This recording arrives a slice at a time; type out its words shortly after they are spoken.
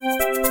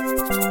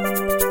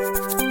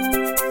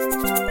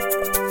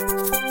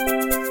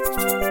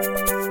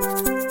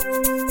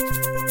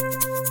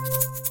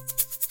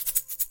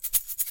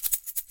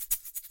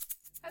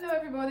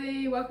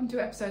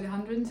episode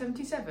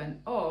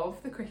 177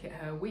 of the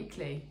CRICKETher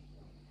Weekly.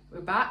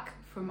 We're back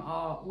from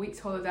our week's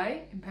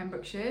holiday in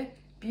Pembrokeshire.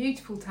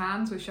 Beautiful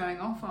tans we're showing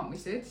off, aren't we,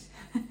 Sid?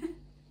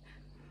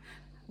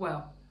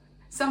 Well,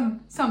 some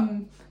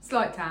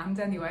slight tans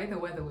anyway, the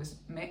weather was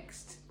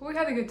mixed. But we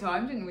had a good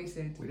time, didn't we,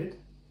 Sid? We did.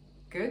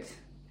 Good.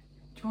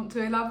 Do you want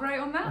to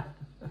elaborate on that?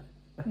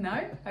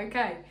 No?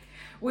 Okay.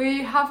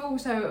 We have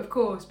also, of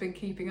course, been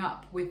keeping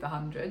up with the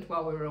 100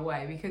 while we were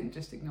away. We couldn't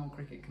just ignore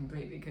cricket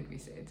completely, could we,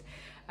 Sid?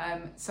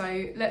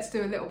 So let's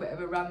do a little bit of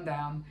a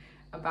rundown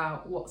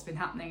about what's been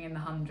happening in the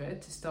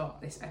 100 to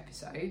start this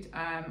episode.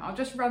 I'll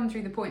just run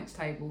through the points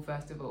table,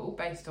 first of all,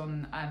 based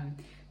on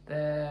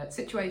the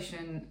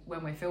situation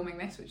when we're filming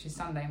this, which is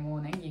Sunday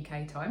morning,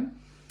 UK time.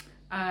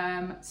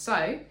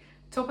 So,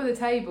 top of the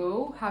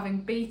table,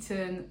 having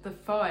beaten the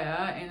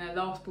Fire in a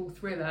last ball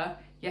thriller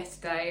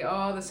yesterday,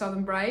 are the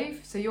Southern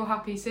Brave. So you're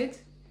happy, Sid?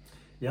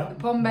 Yeah. The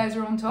Pom Bears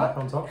are on top.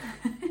 Back on top.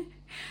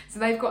 So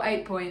they've got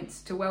 8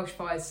 points to Welsh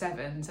Fire's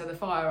 7. So the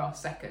Fire are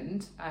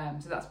second.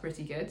 So that's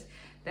pretty good.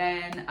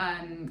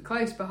 Then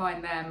close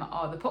behind them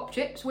are the Pop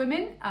Chips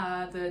women,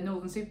 the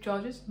Northern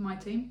Superchargers, my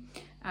team,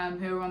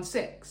 who are on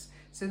 6.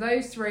 So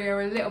those three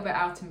are a little bit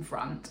out in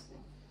front.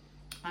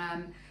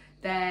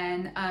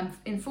 Then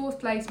in 4th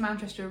place,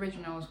 Manchester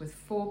Originals with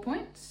 4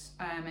 points.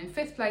 In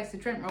 5th place, the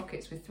Trent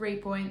Rockets with 3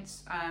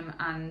 points.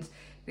 And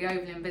the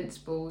Oval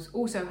Invincibles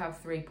also have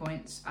 3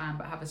 points,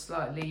 but have a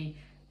slightly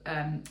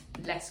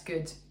less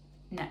good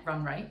net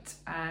run rate.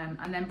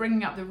 And then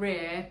bringing up the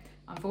rear,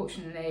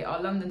 unfortunately,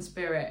 are London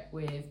Spirit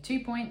with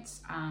 2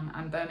 points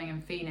and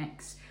Birmingham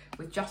Phoenix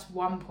with just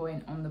 1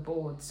 point on the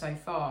board so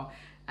far.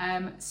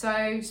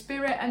 So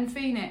Spirit and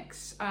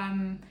Phoenix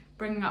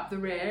bringing up the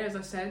rear, as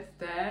I said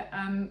there,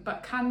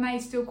 but can they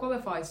still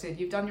qualify, Sid?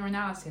 You've done your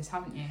analysis,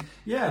 haven't you?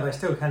 Yeah, they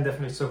still can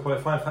definitely still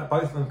qualify. In fact,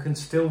 both of them can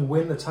still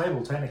win the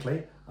table,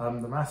 technically.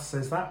 The maths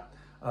says that,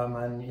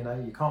 and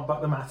you can't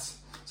buck the maths.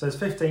 So there's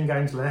 15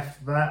 games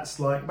left. That's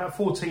like about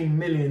 14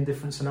 million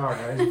different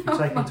scenarios if you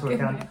take into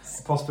account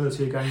the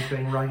possibility of games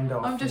being rained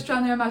off. I'm just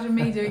trying to imagine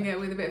me doing it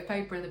with a bit of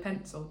paper and a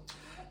pencil.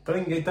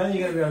 Don't you going to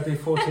be able to do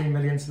 14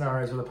 million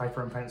scenarios with a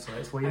paper and pencil?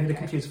 It's what you need a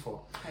computer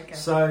for. Okay.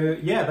 So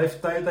yeah,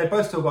 they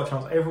both still got a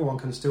chance. Everyone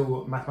can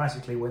still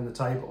mathematically win the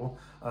table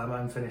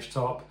and finish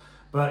top.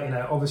 But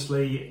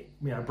obviously,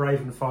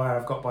 Brave and Fire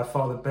have got by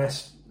far the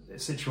best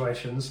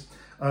situations.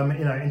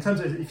 In terms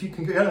of, if you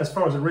can go as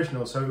far as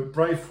originals, so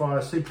Brave, Fire,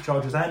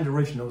 Superchargers and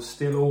Originals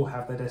still all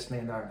have their destiny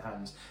in their own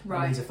hands. Right.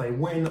 That means if they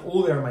win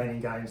all their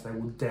remaining games, they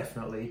will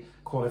definitely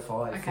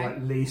qualify for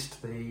at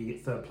least the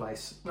 3rd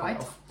place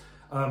playoff.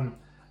 Right.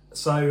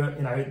 So,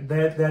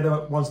 they're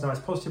the ones in the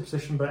most positive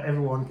position, but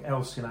everyone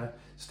else,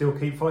 still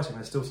keep fighting.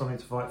 There's still something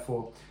to fight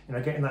for.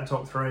 Get in that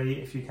top 3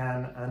 if you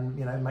can and,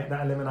 make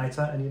that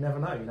eliminator, and you never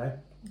know,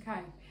 Okay.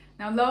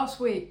 Now,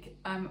 last week,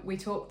 we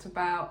talked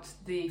about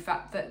the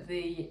fact that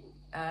the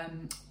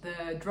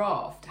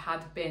draft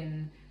had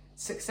been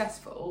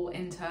successful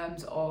in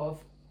terms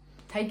of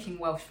taking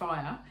Welsh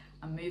Fire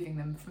and moving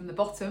them from the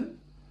bottom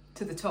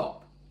to the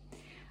top.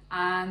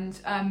 And...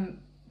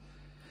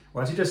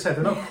 well, as you just said,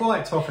 they're not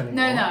quite top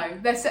anymore. No,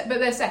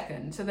 they're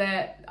second, so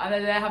they're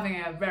having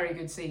a very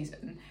good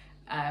season.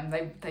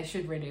 They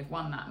should really have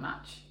won that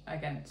match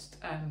against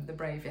the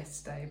Brave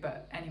yesterday,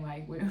 but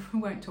anyway, we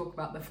won't talk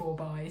about the 4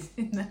 byes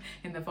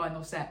in the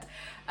final set.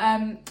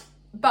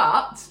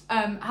 But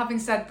having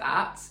said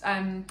that,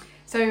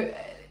 so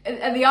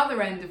at the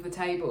other end of the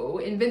table,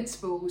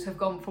 Invincibles have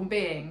gone from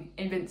being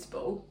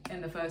invincible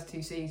in the first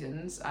 2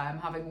 seasons,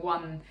 having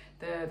won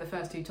the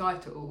first 2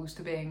 titles,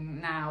 to being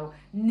now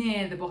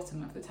near the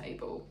bottom of the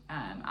table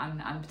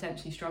and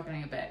potentially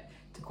struggling a bit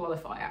to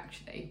qualify,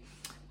 actually.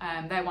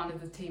 They're one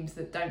of the teams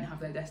that don't have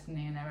their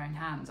destiny in their own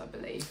hands, I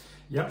believe.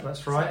 Yep,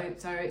 that's right.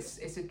 So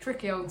it's a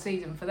tricky old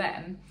season for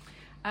them.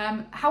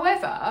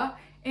 However,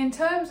 in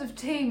terms of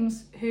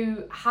teams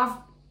who have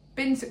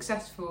been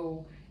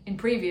successful in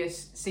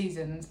previous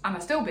seasons and are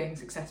still being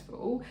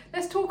successful,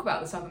 let's talk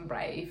about the Southern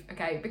Brave,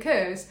 okay?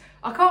 Because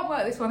I can't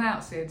work this one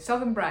out, Sid.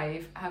 Southern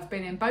Brave have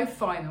been in both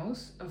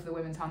finals of the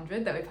Women's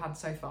 100 that we've had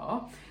so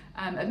far.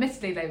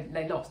 Admittedly,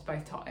 they lost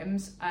both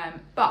times,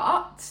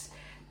 but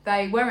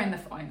they were in the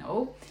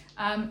final.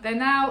 They're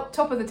now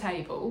top of the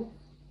table.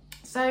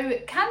 So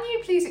can you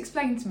please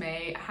explain to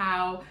me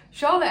how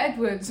Charlotte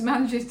Edwards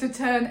manages to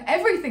turn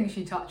everything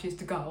she touches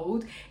to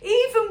gold,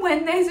 even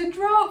when there's a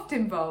draft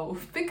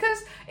involved?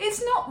 Because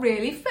it's not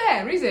really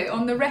fair, is it,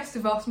 on the rest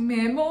of us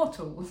mere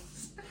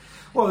mortals?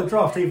 Well, the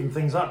draft evens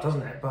things up,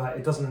 doesn't it? But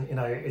it doesn't,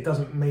 it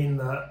doesn't mean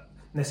that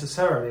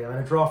necessarily. I mean,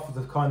 a draft of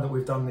the kind that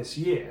we've done this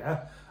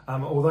year,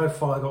 although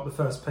Fire got the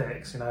first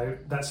picks,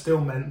 that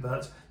still meant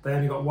that they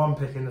only got 1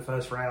 pick in the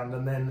first round,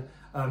 and then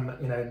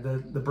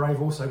the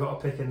Brave also got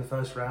a pick in the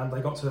first round.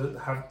 They got to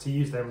have to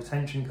use their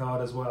retention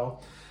card as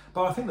well.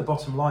 But I think the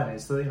bottom line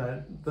is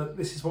that that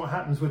this is what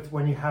happens with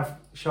when you have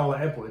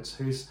Charlotte Edwards,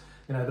 who's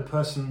the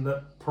person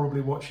that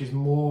probably watches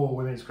more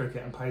women's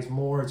cricket and pays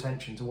more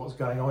attention to what's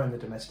going on in the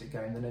domestic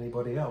game than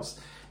anybody else.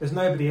 There's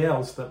nobody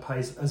else that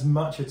pays as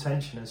much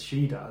attention as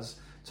she does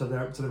to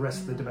the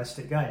rest of the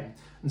domestic game.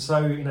 And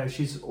so,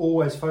 she's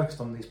always focused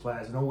on these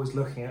players and always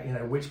looking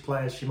at, which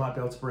players she might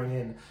be able to bring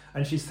in.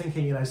 And she's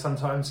thinking,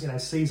 sometimes,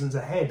 seasons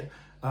ahead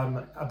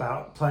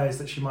about players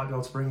that she might be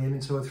able to bring in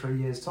 2 or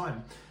 3 years'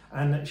 time.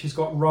 And she's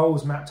got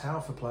roles mapped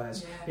out for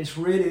players. Yeah. It's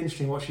really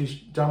interesting what she's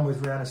done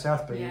with Rihanna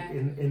Southby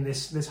in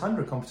this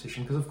 100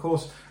 competition, because, of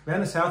course,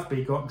 Rihanna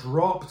Southby got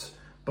dropped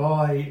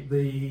by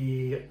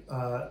the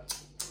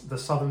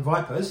Southern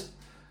Vipers.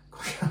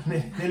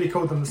 I nearly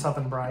called them the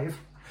Southern Brave.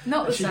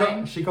 Not the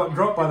same. She got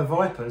dropped by the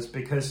Vipers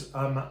because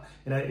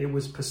it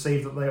was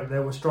perceived that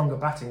there were stronger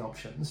batting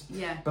options.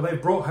 Yeah. But they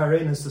brought her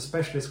in as the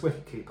specialist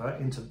wicketkeeper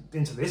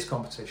into this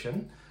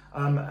competition.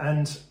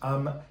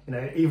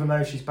 Even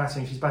though she's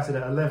batted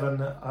at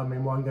 11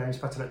 in one game,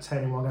 she's batted at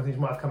 10 in one game. I think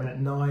she might have come in at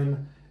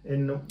 9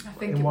 in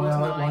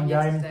one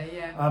game.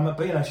 Yeah.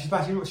 But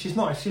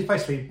she's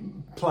basically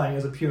playing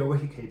as a pure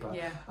wicketkeeper.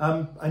 Yeah.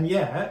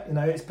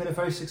 It's been a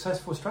very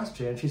successful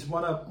strategy, and she's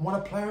won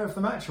a Player of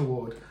the Match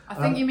award. I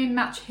think you mean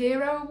Match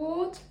Hero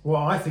award.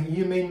 Well, I think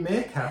you mean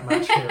Meerkat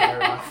Match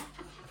Hero.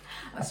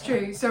 That's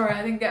true. Sorry,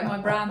 I didn't get my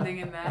branding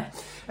in there.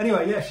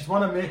 Anyway, she's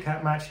won a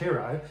Meerkat Match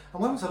Hero.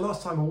 And when was the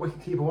last time a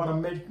wicketkeeper won a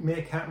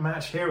Meerkat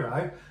Match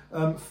Hero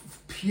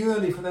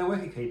purely for their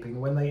wicketkeeping,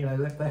 when they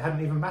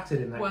hadn't even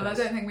batted in that Well, case?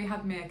 I don't think we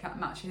had Meerkat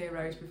Match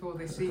Heroes before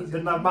this season.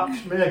 Didn't have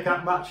much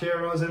Meerkat Match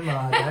Heroes in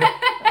my day.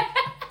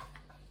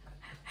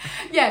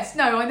 Yes,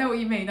 no, I know what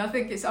you mean. I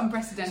think it's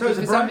unprecedented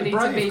for somebody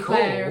to be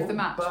player of the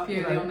match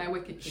purely on their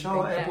wicket keeping.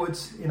 Charlotte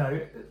Edwards,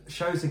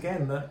 shows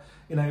again that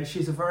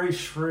she's a very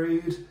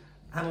shrewd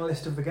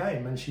analyst of the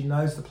game, and she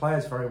knows the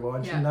players very well,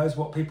 and she knows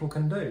what people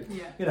can do.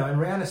 Yeah.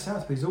 And Rihanna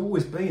Southby's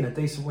always been a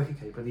decent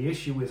wicketkeeper. The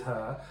issue with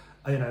her,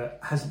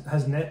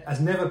 has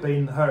never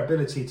been her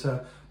ability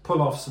to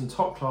pull off some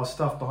top class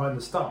stuff behind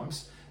the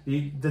stumps.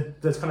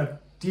 There's kind of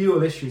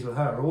dual issues with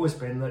her. Have always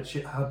been that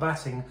her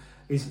batting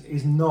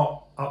is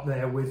not up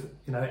there with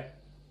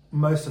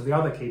most of the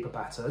other keeper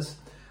batters,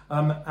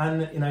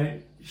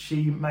 and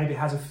she maybe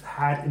has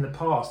had in the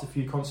past a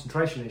few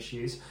concentration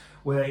issues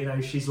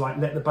where she's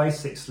let the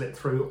basics slip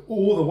through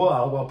all the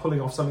while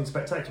pulling off something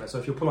spectacular. So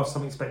if she'll pull off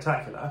something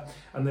spectacular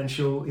and then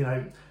she'll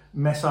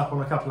mess up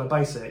on a couple of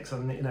basics,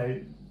 and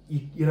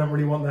you don't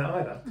really want that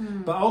either.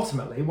 But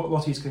ultimately, what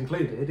Lottie's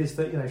concluded is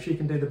that she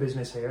can do the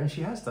business here, and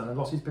she has done, and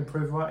Lottie's been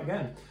proved right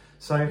again.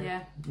 So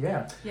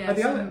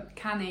some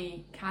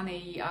canny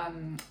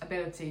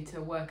ability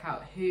to work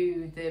out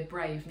who the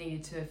Brave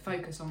needed to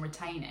focus on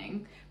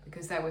retaining,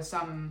 because there was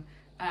some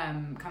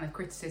kind of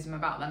criticism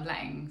about them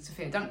letting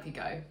Sophia Dunkley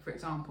go, for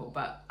example,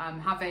 but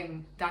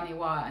having Dani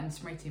Wire and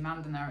Smriti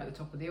Mandana at the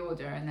top of the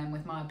order, and then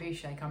with Maya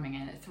Boucher coming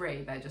in at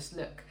 3,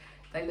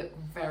 they look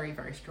very,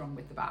 very strong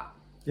with the bat.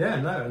 Yeah,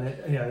 no,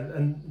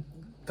 and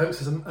Dokes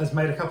has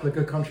made a couple of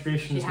good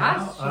contributions. She's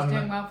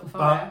doing well for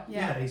Fire.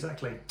 Yeah,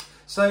 exactly.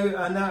 So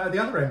now at the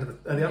other end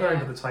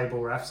of the table,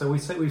 Raf. So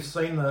we've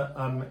seen that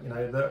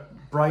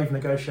that Brave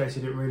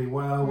negotiated it really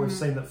well. We've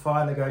seen that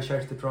Fire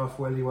negotiated the draft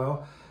really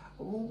well.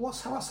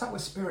 What's that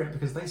with Spirit?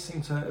 Because they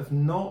seem to have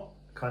not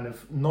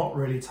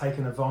really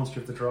taken advantage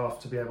of the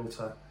draft to be able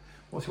to.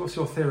 What's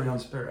your theory on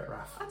Spirit,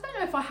 Raf? I don't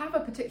know if I have a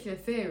particular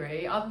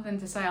theory, other than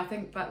to say I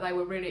think that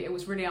it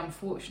was really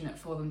unfortunate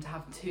for them to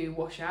have 2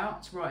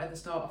 washouts right at the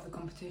start of the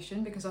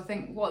competition, because I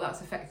think what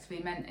that's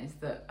effectively meant is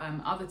that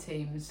other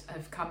teams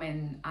have come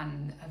in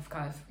and have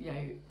kind of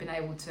been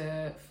able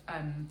to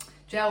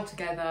gel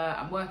together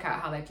and work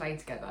out how they play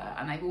together,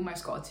 and they've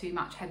almost got a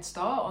 2-match head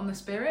start on the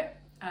Spirit.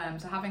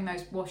 So having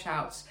those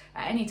washouts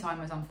at any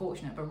time is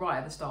unfortunate, but right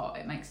at the start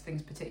it makes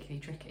things particularly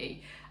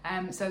tricky.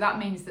 So that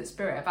means that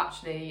Spirit have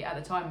actually, at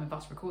the time of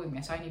us recording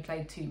this, only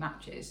played 2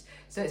 matches.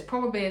 So it's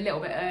probably a little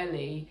bit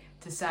early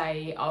to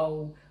say,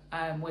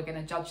 we're going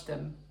to judge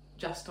them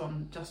just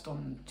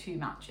on 2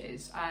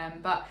 matches.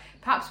 But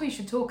perhaps we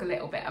should talk a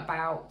little bit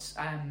about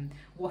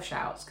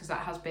washouts, because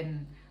that has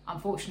been,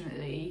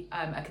 unfortunately,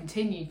 a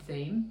continued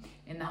theme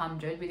in the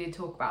 100. We did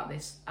talk about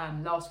this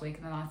last week,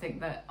 and then I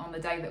think that on the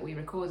day that we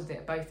recorded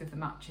it, both of the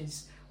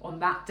matches on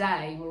that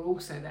day were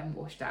also then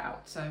washed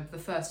out. So the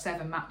first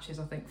 7 matches,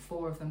 I think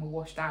 4 of them were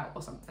washed out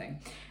or something.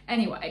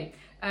 Anyway,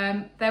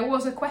 there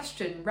was a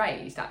question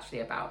raised actually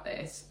about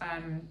this,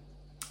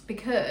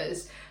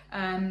 because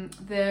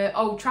the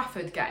Old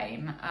Trafford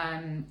game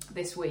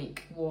this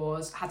week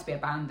had to be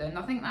abandoned.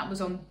 I think that was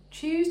on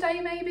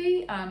Tuesday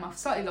maybe. I've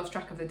slightly lost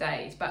track of the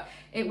days, but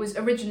it was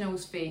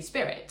Originals v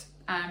Spirit.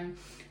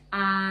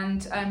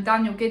 And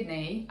Daniel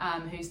Gidney,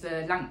 who's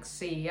the Lancs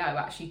CEO,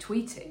 actually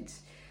tweeted,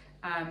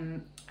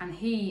 and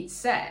he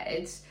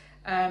said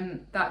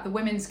that the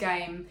women's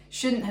game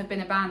shouldn't have been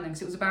abandoned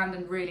because it was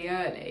abandoned really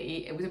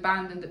early. It was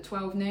abandoned at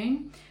 12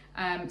 noon.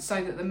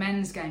 So that the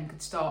men's game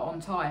could start on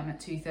time at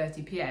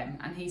 2:30 p.m.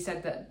 And he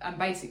said that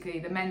basically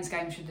the men's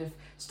game should have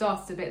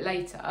started a bit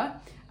later,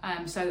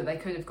 so that they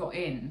could have got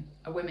in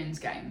a women's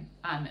game,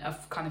 and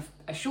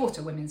a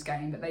shorter women's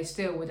game, but they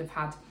still would have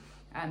had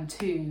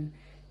two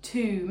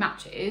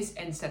matches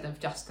instead of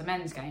just the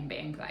men's game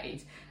being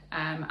played.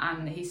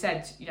 And he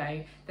said,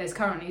 there's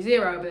currently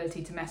 0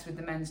 ability to mess with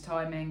the men's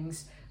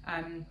timings.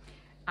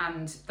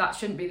 and that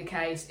shouldn't be the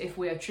case if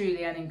we are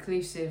truly an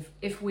inclusive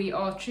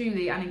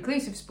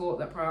sport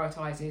that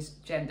prioritises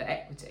gender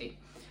equity.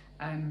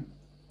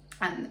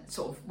 And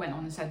sort of went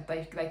on and said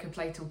they could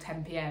play till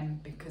 10 p.m.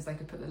 because they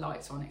could put the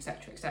lights on,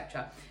 etc.,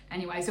 etc.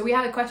 Anyway, so we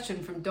had a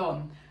question from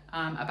Don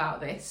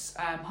about this.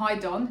 Hi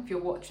Don, if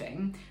you're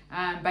watching.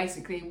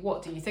 Basically,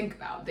 what do you think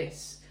about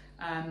this?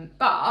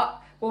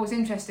 But what was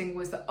interesting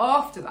was that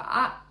after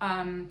that,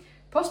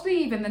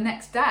 possibly even the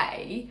next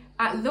day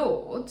at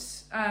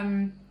Lord's,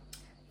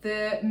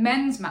 the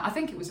men's match, I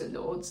think it was at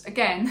Lord's,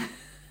 again,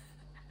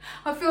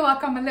 I feel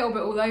like I'm a little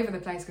bit all over the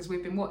place because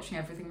we've been watching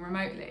everything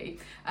remotely.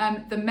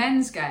 The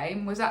men's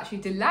game was actually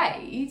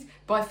delayed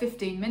by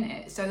 15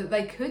 minutes so that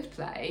they could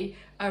play,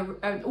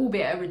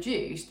 albeit a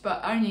reduced,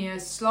 but only a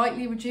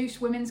slightly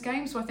reduced women's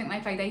game. So I think they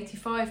played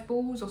 85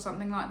 balls or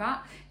something like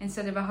that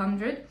instead of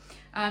 100.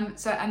 And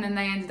then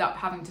they ended up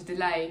having to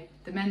delay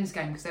the men's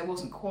game because there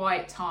wasn't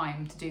quite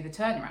time to do the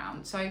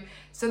turnaround. So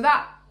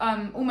that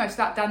almost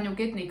that Daniel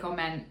Gidney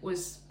comment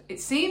was, it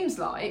seems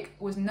like,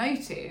 was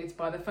noted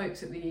by the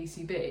folks at the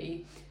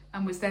ECB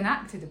and was then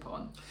acted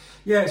upon.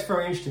 Yeah, it's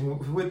very interesting.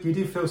 You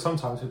do feel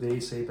sometimes with the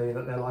ECB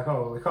that they're like,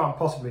 oh, we can't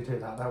possibly do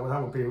that. That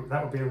would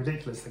be a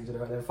ridiculous thing to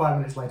do. And then 5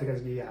 minutes later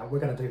goes, yeah, we're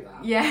going to do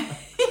that. Yeah,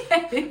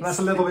 and that's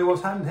a little bit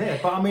what's happened here.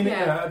 But I mean,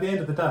 at the end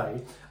of the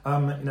day,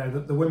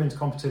 the women's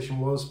competition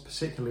was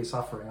particularly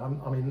suffering.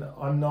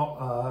 I'm not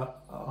a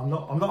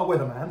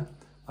weatherman.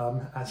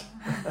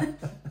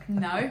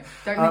 No,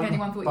 don't think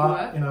anyone thought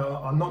you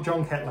were. I'm not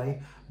John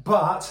Ketley,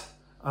 but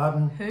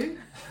who?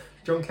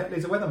 John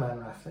Ketley's a weatherman,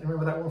 Raph.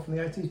 Remember that one from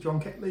the 80s?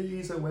 John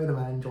Ketley's a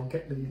weatherman. John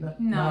Ketley,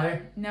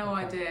 No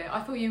idea.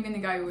 I thought you were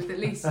going to go with at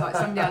least like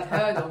somebody I'd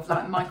heard of,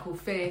 like Michael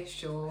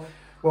Fish or.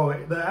 Well,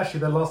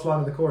 actually, the last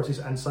line of the chorus is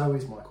 "and so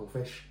is Michael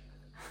Fish."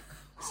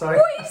 So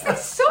what is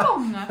this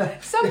song?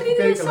 Somebody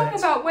did a song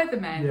about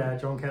weathermen. Yeah,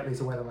 John Ketley's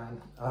a weatherman.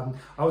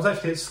 I was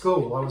actually at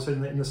school. I was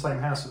in the same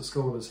house at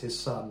school as his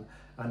son,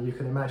 and you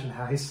can imagine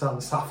how his son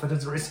suffered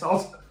as a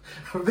result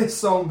of this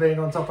song being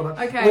on top of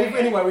that. Okay.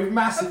 We've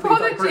massively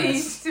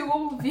Apologies to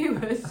all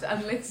viewers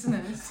and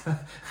listeners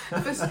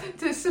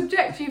to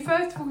subject you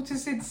first of all to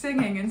Sid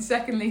singing and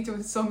secondly to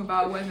a song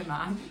about a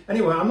weatherman.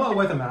 Anyway, I'm not a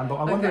weatherman, but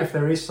I wonder if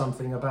there is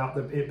something about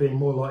it being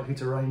more likely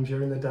to rain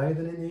during the day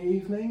than in the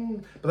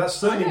evening. But that's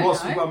certainly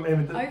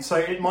so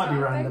it might be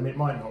random, it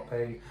might not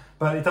be.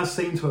 But it does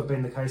seem to have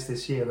been the case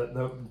this year that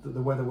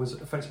the weather was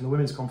affecting the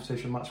women's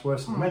competition much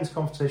worse than the men's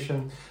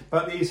competition.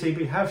 But the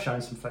ECB have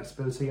shown some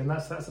flexibility, and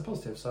that's a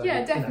positive. So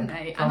yeah,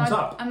 definitely. Thumbs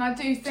up. And I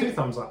do think 2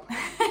 thumbs up.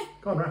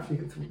 Go on, Raph.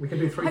 We can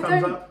do 3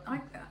 thumbs up.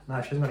 No,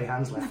 she hasn't got any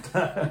hands left.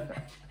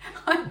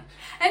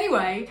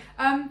 Anyway,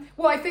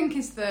 what I think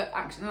is that,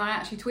 and I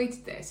actually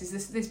tweeted this,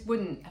 is this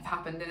wouldn't have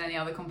happened in any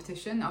other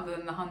competition other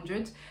than the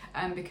 100,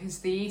 because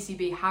the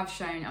ECB have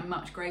shown a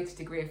much greater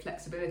degree of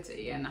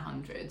flexibility in the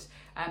 100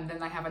 than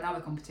they have in other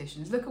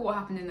competitions. Look at what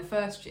happened in the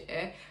first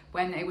year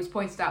when it was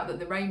pointed out that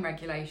the rain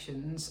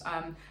regulations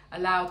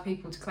allowed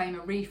people to claim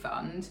a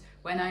refund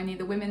when only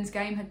the women's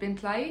game had been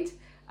played.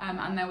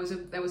 And there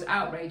was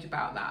outrage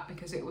about that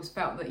because it was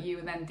felt that you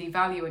were then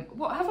devaluing.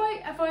 What have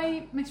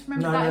I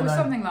misremembered that? It was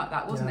something like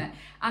that, wasn't it?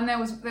 And there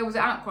was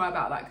outcry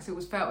about that because it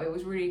was felt it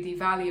was really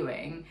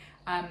devaluing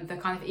the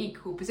kind of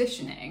equal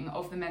positioning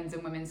of the men's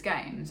and women's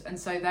games. And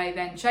so they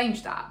then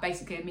changed that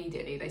basically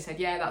immediately. They said,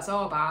 yeah, that's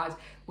our bad.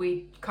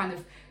 We kind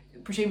of,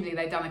 presumably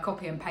they'd done a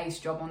copy and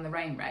paste job on the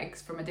rain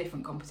regs from a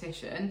different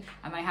competition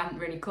and they hadn't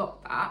really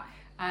clocked that.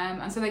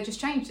 And so they just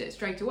changed it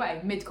straight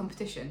away,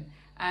 mid-competition.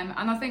 And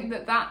I think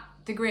that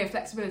degree of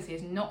flexibility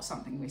is not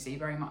something we see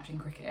very much in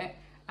cricket,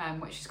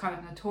 which is kind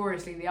of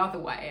notoriously the other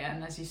way.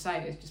 And as you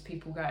say, it's just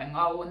people going,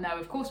 oh, well, no,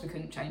 of course we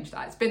couldn't change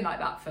that. It's been like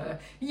that for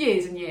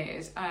years and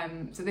years.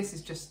 So this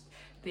is just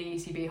the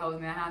ECB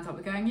holding their hands up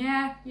and going,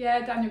 yeah,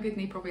 Daniel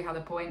Gidney probably had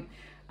a point.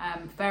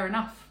 Fair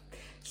enough.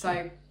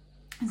 So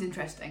it's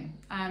interesting.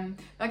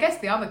 I guess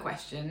the other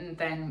question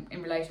then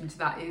in relation to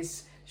that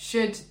is,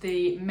 should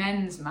the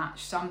men's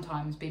match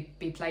sometimes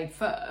be played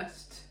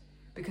first?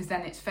 Because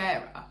then it's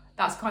fairer.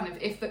 That's kind of,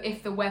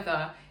 if the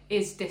weather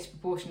is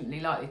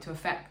disproportionately likely to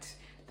affect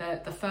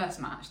the first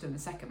match than the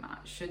second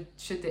match,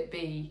 should it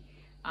be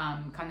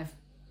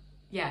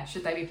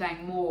should they be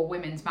playing more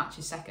women's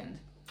matches second?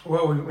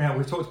 Well, we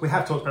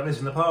have talked about this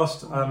in the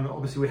past.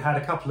 Obviously, we had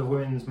a couple of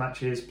women's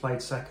matches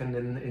played second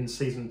in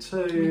season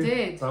 2. We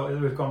did. So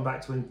we've gone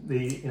back to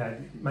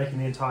making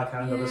the entire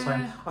calendar the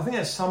same. I think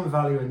there's some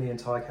value in the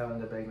entire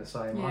calendar being the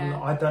same.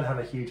 Yeah. I don't have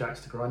a huge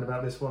axe to grind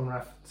about this one,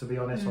 Raph. To be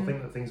honest, I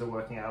think that things are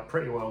working out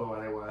pretty well the way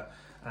they were.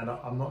 And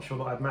I'm not sure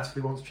that I'd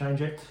massively want to change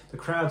it. The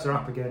crowds are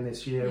up again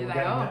this year. Yeah,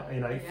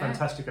 we're getting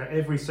fantastic.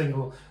 Every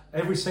single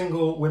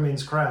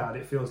women's crowd,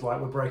 it feels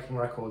like we're breaking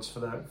records for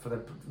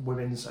the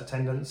women's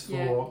attendance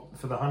for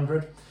the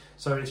 100.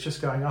 So it's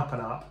just going up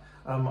and up.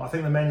 I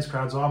think the men's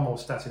crowds are more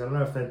static. I don't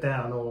know if they're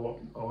down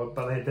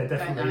but they're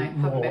definitely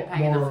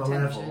more on the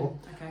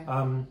level. Okay.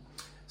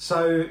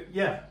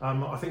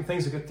 I think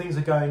things are good. Things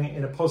are going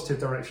in a positive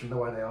direction the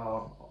way they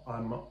are.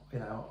 I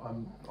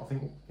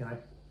think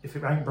if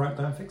it ain't broke,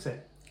 don't fix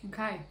it.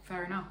 Okay,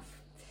 fair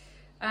enough.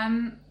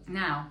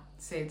 Now,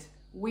 Sid,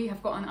 we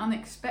have got an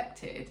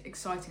unexpected,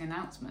 exciting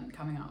announcement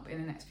coming up in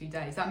the next few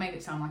days. That made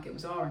it sound like it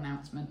was our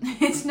announcement.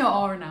 It's not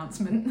our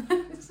announcement.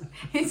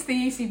 It's the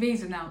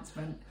ECB's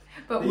announcement.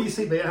 But the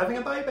ECB are having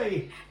a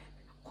baby.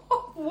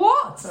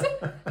 What?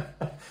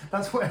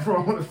 That's what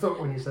everyone would have thought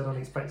when you said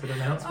unexpected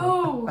announcement.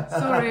 Oh,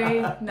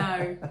 sorry.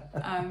 No.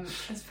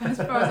 As far as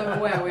I'm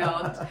aware, we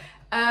aren't.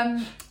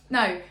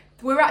 No.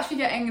 We're actually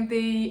getting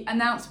the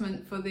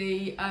announcement for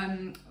the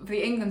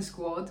England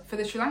squad for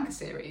the Sri Lanka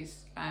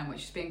series,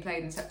 which is being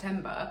played in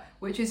September,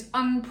 which is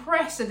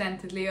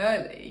unprecedentedly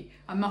early,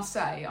 I must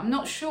say. I'm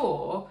not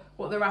sure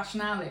what the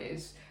rationale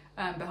is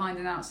behind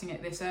announcing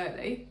it this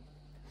early.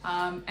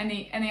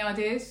 Any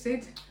ideas,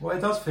 Sid? Well,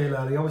 it does feel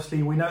early.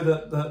 Obviously, we know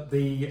that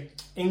the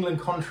England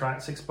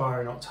contracts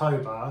expire in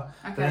October.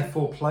 Okay.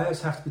 Therefore,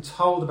 players have to be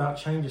told about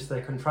changes to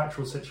their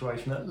contractual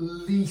situation at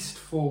least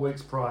 4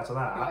 weeks prior to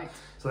that. Right.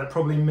 So that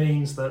probably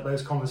means that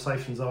those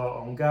conversations are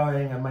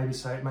ongoing, and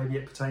maybe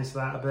it pertains to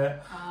that a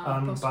bit.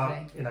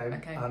 Possibly. But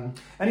Okay.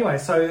 Anyway,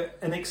 so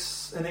an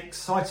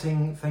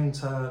exciting thing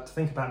to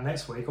think about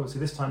next week. Obviously,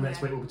 this time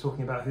next week we'll be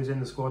talking about who's in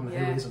the squad and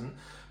who isn't.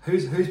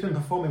 Who's been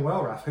performing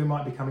well, Raf? Who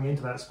might be coming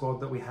into that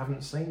squad that we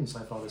haven't seen so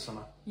far this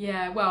summer?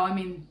 Yeah, well, I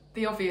mean,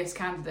 the obvious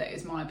candidate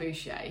is Maya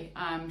Boucher.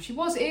 She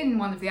was in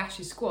one of the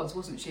Ashes squads,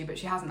 wasn't she? But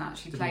she hasn't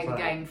actually played a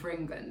game for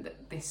England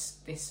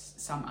this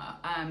summer,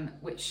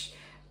 which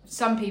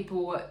some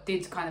people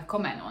did kind of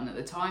comment on at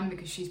the time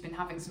because she's been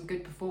having some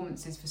good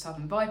performances for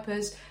Southern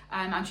Vipers,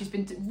 and she's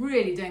been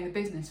really doing the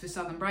business for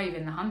Southern Brave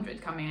in the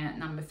 100, coming in at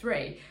number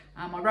 3.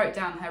 I wrote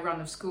down her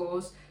run of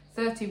scores: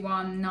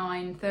 31,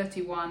 9,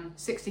 31,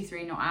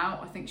 63 not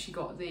out. I think she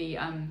got the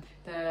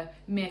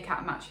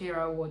Meerkat Match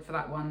Hero Award for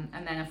that one,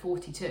 and then a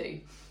 42.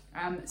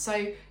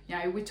 So,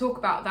 we talk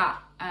about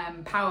that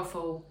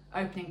powerful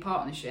opening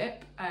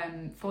partnership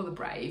for the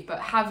Brave, but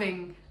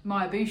having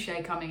Maya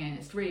Boucher coming in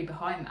at 3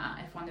 behind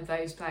that, if one of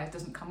those players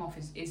doesn't come off,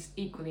 is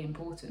equally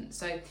important.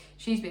 So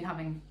she's been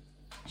having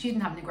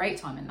a great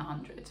time in the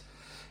 100.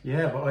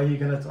 Yeah, but are you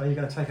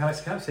gonna take Alex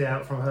Capsey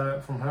out from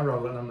her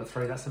role at number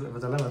 3? That's a bit of a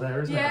dilemma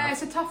there, isn't it? Yeah,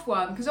 it's a tough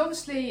one because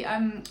obviously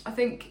I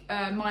think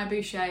Maya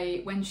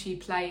Boucher, when she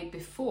played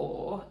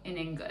before in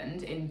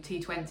England in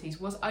T20s,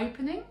 was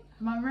opening.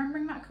 Am I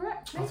remembering that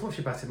correctly? I thought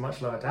she batted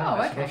much lower down.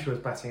 Oh, I okay. thought she was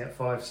batting at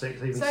 5, 6,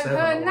 even so 7.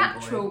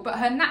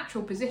 her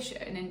natural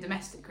position in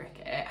domestic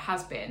cricket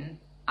has been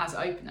as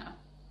opener,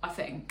 I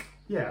think.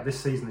 Yeah, this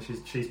season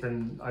she's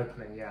been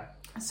opening. Yeah.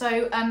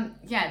 So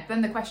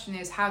then the question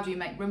is, how do you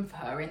make room for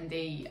her in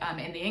the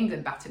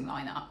England batting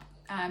lineup?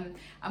 And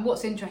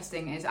what's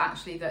interesting is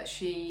actually that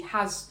she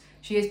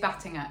is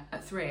batting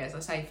at 3, as I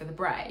say, for the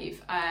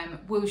Brave.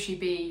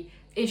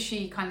 Is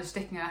she kind of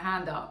sticking her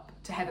hand up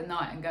to Heather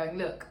Knight and going,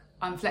 look,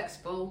 I'm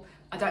flexible,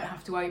 I don't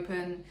have to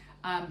open,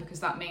 because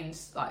that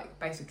means like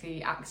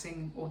basically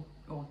axing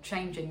or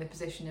changing the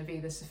position of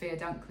either Sophia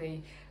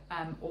Dunkley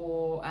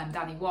or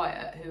Danny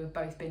Wyatt, who have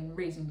both been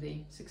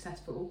reasonably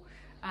successful.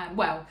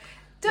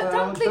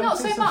 Dunkley not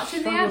so much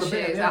in the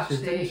Ashes,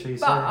 actually,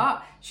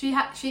 but she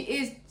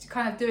is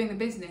kind of doing the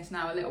business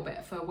now a little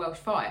bit for Welsh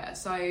Fire.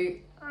 So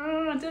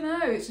I don't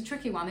know, it's a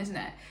tricky one, isn't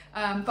it?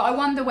 But I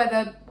wonder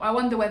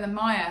whether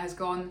Maya has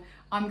gone,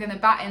 I'm going to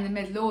bat in the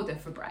middle order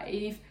for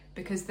Brave,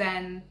 because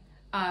then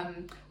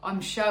I'm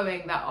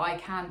showing that I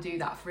can do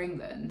that for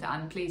England,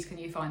 and please can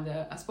you find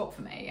a spot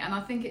for me? And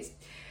I think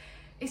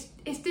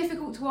it's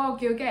difficult to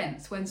argue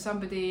against when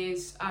somebody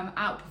is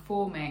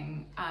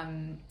outperforming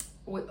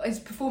or is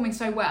performing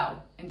so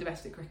well in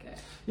domestic cricket.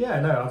 Yeah,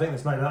 no, I think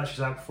there's no doubt she's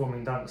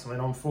outperforming Dunks. I mean,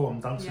 on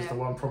form, Dunks is the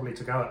one probably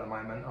to go at the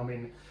moment. I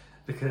mean,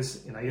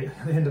 because at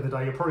the end of the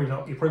day, you probably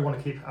want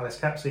to keep Alice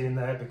Capsey in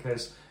there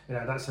because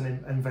that's an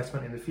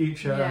investment in the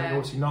future. Yeah. You're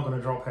obviously not going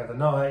to drop Heather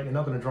Knight. You're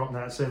not going to drop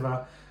Nat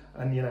Siva,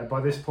 and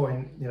by this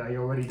point,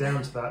 you're already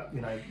down to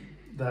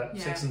that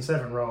 6 and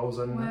 7 roles,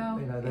 and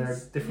they're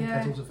different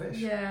kettles of fish.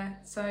 Yeah.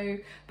 So,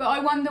 but I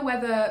wonder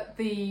whether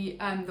the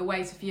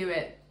way to view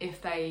it,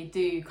 if they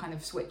do kind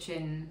of switch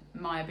in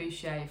Maya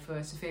Boucher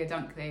for Sophia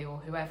Dunkley or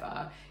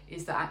whoever,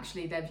 is that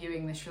actually they're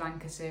viewing the Sri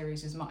Lanka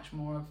series as much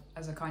more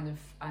as a kind of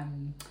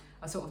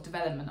a sort of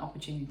development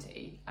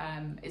opportunity.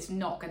 It's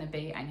not going to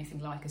be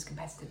anything like as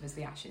competitive as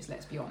the Ashes,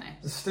 let's be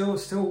honest.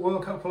 There's still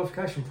World Cup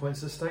qualification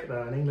points at stake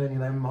there, and England,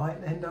 might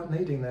end up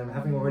needing them,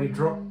 having already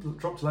dropped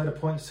a load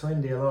of points to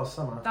India last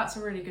summer. That's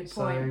a really good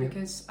point,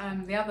 because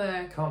the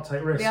other can't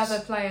take risks. The other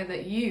player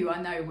that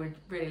I know would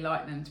really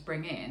like them to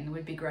bring in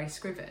would be Grace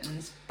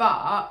Scrivens,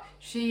 but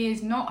she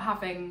is not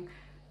having.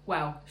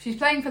 Well, she's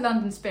playing for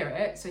London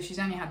Spirit, so she's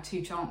only had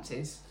 2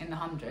 chances in the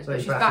 100. So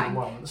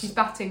but she's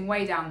batting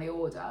way down the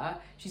order.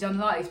 She's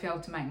unlikely to be able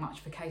to make much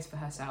of a case for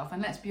herself.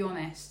 And let's be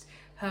honest,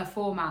 her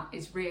format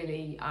is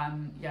really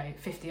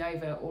 50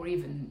 over or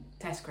even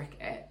Test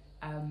cricket.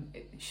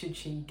 Should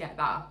she get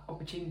that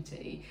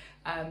opportunity?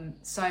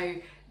 So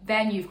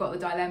then you've got the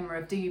dilemma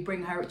of do you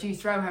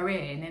throw her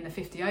in the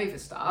 50 over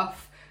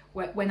stuff,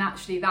 when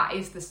actually that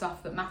is the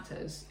stuff that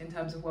matters in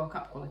terms of World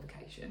Cup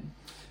qualification.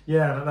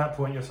 Yeah, and at that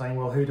point you're saying,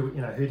 well, who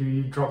do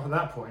you drop at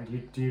that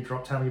point? Do you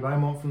drop Tammy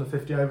Beaumont from the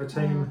 50 over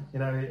team,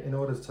 in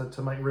order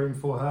to make room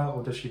for her,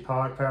 or does she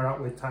pair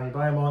up with Tammy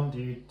Beaumont?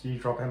 Do you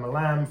drop Emma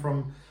Lamb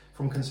from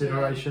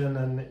consideration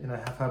and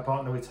have her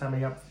partner with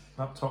Tammy up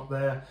top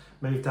there?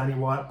 Move Danny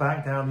Wyatt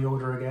back down the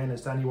order again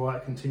as Danny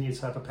Wyatt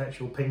continues her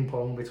perpetual ping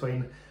pong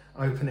between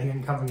opening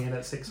and coming in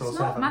at 6 or 7. It's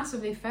not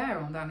massively fair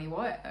on Danny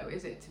Wyatt though,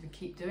 is it, to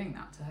keep doing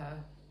that to her?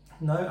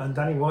 No, and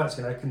Danny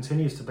Wyatt,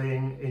 continues to be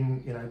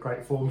in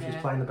great form. She's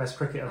playing the best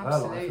cricket of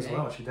her life as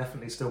well. She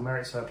definitely still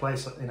merits her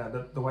place.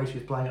 The way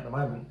she's playing at the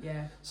moment.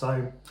 Yeah.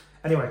 So,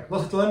 anyway,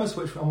 lots of dilemmas,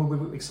 which we'll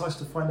be excited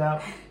to find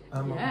out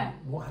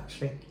what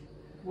actually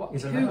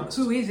is announced.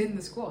 Who is in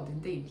the squad?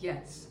 Indeed,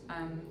 yes.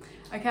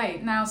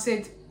 Okay, now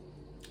Sid,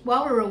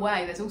 while we're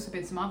away, there's also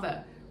been some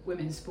other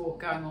women's sport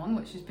going on,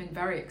 which has been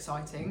very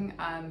exciting.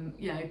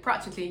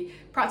 Practically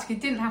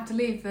didn't have to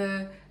leave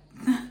the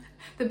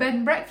bed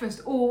and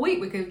breakfast all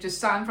week. We could have just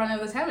sat in front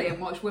of the telly and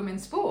watched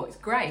women's sport. It's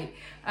great.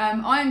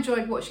 I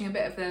enjoyed watching a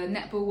bit of the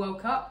Netball World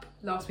Cup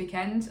last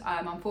weekend.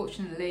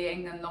 Unfortunately,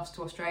 England lost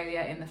to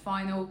Australia in the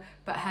final,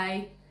 but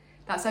hey,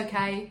 that's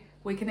okay.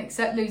 We can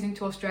accept losing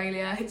to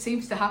Australia. It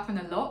seems to happen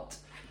a lot.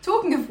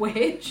 Talking of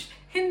which,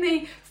 in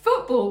the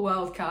Football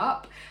World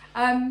Cup,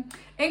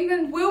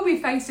 England will be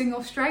facing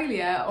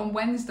Australia on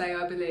Wednesday,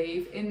 I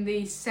believe, in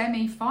the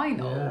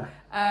semi-final.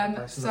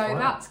 So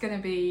that's going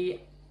to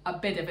be a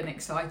bit of an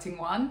exciting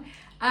one.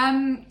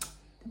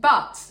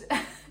 But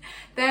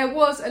there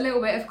was a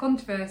little bit of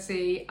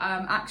controversy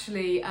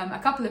a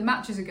couple of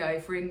matches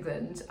ago for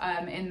England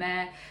in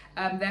their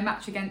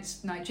match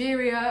against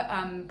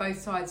Nigeria,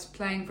 both sides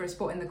playing for a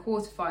spot in the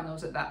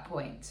quarterfinals at that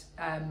point.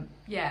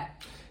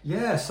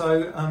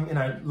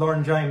 So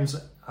Lauren James,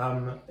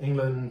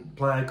 England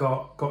player,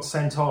 got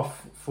sent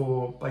off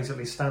for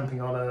basically stamping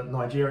on a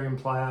Nigerian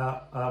player.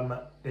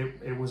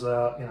 It was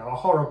a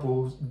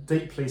horrible,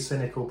 deeply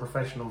cynical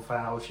professional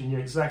foul. She knew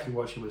exactly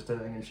what she was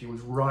doing, and she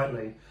was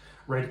rightly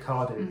red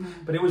carded.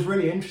 Mm-hmm. But it was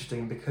really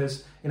interesting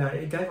because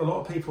it gave a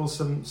lot of people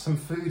some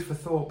food for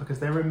thought, because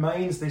there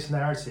remains this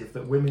narrative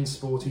that women's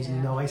sport is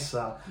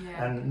nicer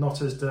and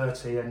not as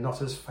dirty and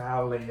not as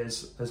foully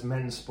as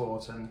men's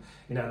sport, and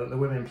that the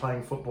women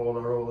playing football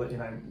are all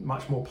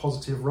much more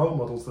positive role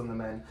models than the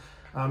men.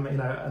 And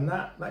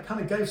that kind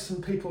of gave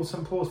some people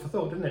some pause for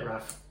thought, didn't it,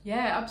 Raf?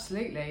 Yeah,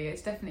 absolutely.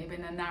 It's definitely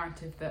been a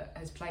narrative that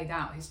has played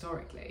out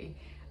historically.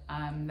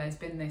 There's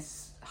been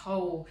this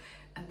whole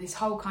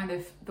kind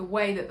of the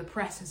way that the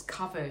press has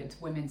covered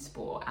women's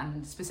sport,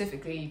 and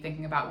specifically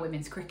thinking about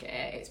women's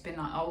cricket. It's been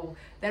like, oh,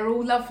 they're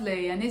all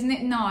lovely, and isn't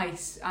it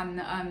nice? And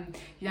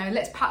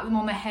let's pat them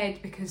on the head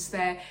because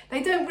they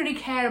don't really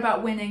care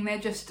about winning. They're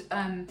just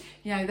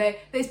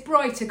there's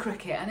brighter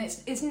cricket and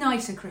it's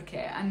nicer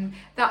cricket, and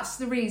that's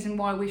the reason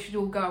why we should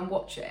all go and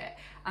watch it.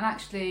 And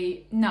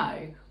actually,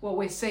 no, what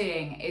we're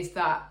seeing is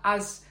that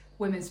as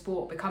women's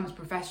sport becomes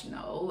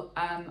professional,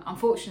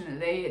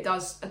 unfortunately it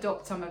does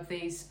adopt some of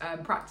these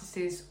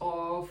practices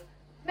of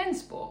men's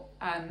sport,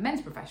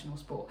 men's professional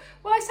sport.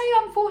 Well, I say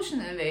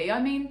unfortunately,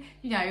 I mean,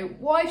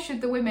 why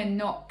should the women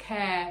not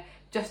care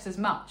just as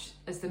much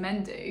as the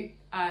men do?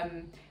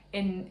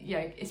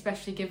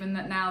 Especially given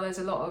that now there's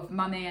a lot of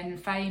money and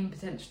fame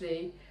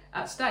potentially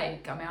at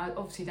stake. I mean, I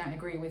obviously don't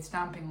agree with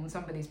stamping on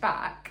somebody's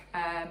back,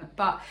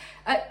 but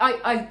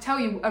I tell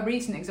you a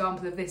recent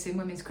example of this in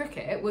women's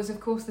cricket was, of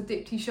course, the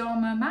Dipti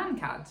Sharma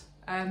mancad,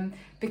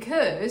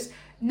 because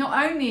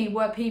not only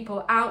were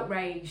people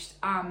outraged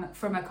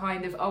from a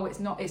kind of,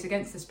 it's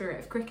against the spirit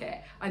of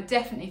cricket. I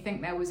definitely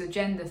think there was a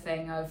gender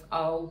thing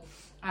of,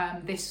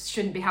 this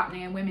shouldn't be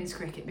happening in women's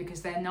cricket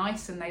because they're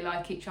nice and they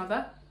like each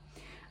other.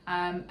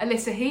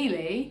 Alyssa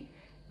Healy,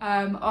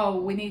 I'm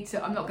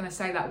not going to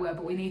say that word,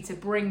 but we need to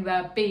bring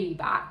the B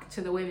back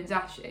to the women's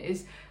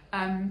Ashes,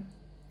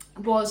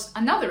 was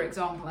another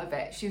example of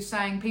it. She was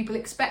saying people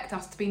expect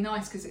us to be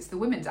nice because it's the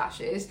women's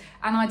Ashes,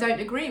 and I don't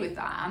agree with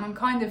that. And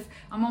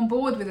I'm on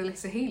board with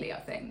Alyssa Healy, I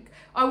think.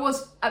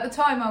 At the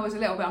time I was a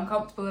little bit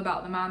uncomfortable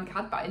about the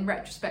mancad, but in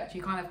retrospect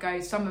you kind of go,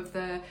 some of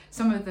the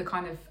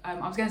kind of, I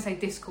was going to say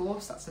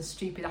discourse, that's a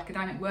stupid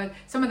academic word,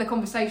 some of the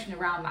conversation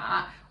around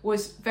that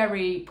was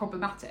very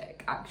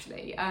problematic,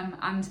 actually.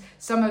 And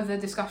some of the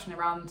discussion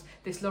around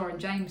this Lauren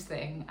James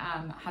thing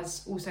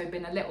has also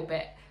been a little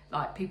bit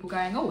like people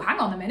going, oh, hang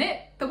on a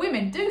minute, the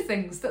women do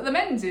things that the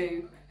men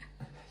do.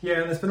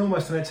 Yeah, and there's been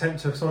almost an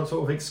attempt to sort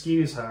of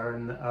excuse her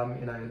and,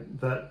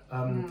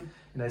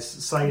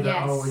 say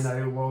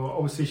that, well,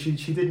 obviously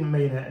she didn't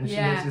mean it, and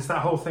it's that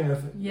whole thing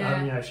of,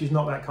 she's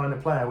not that kind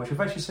of player, which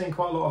we've actually seen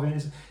quite a lot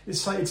of.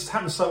 It's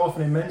happened so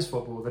often in men's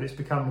football that it's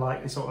become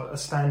like it's sort of a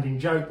standing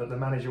joke that the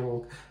manager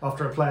will,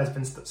 after a player's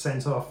been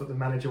sent off, that the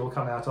manager will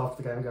come out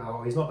after the game and go,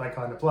 oh, he's not that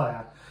kind of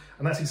player.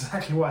 And that's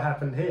exactly what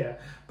happened here.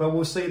 But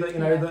we'll see that,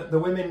 that the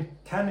women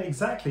can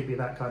exactly be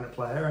that kind of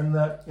player, and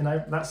that,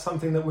 that's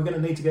something that we're going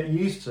to need to get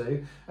used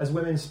to as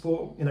women's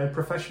sport,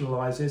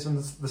 professionalises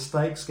and the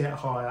stakes get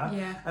higher.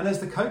 Yeah. And as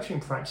the coaching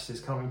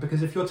practices coming,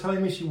 because if you're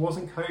telling me she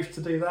wasn't coached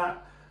to do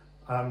that,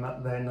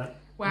 then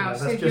wow,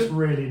 that's just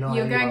really naive.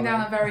 You're going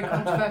down a very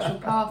controversial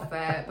path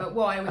there. But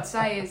what I would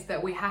say is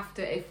that we have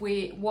to, if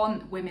we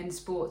want women's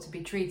sport to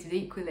be treated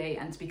equally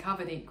and to be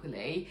covered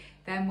equally,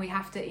 then we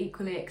have to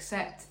equally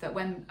accept that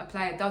when a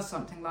player does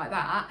something like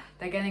that,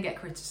 they're going to get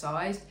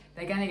criticised,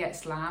 they're going to get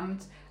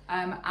slammed,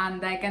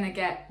 and they're going to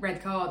get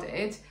red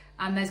carded,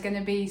 and there's going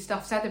to be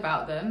stuff said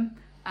about them.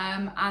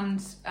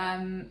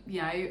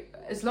 You know,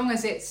 as long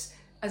as it's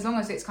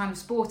kind of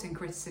sporting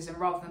criticism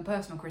rather than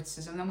personal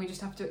criticism, then we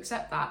just have to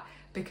accept that,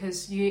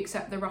 because you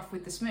accept the rough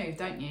with the smooth,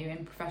 don't you,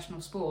 in professional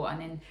sport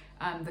and in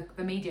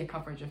the media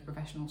coverage of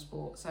professional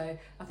sport. So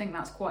I think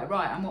that's quite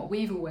right, and what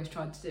we've always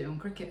tried to do on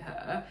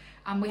CRICKETher,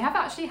 and we have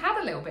actually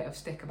had a little bit of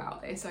stick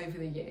about this over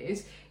the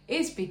years,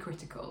 is be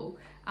critical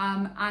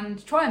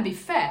and try and be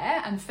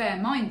fair and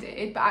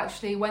fair-minded, but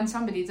actually when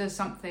somebody does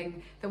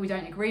something that we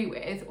don't agree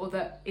with, or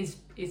that is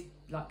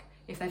like,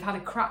 if they've had a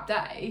crap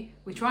day,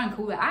 we try and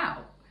call it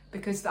out,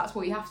 because that's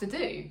what you have to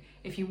do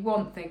if you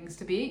want things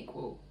to be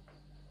equal.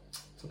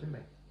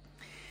 Absolutely.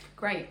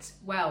 Great.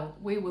 Well,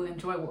 we will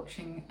enjoy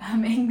watching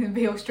England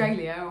v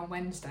Australia on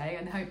Wednesday,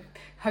 and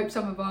hope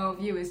some of our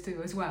viewers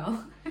do as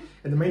well.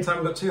 In the meantime,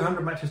 we've got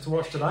 200 matches to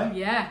watch today.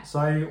 Yeah.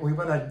 So we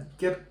better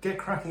get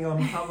cracking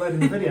on uploading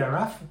the video,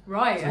 Raf.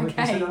 Right, so we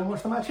can sit down and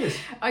watch the matches.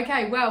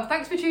 Okay, well,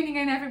 thanks for tuning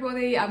in,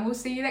 everybody, and we'll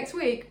see you next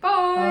week. Bye.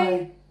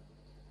 Bye.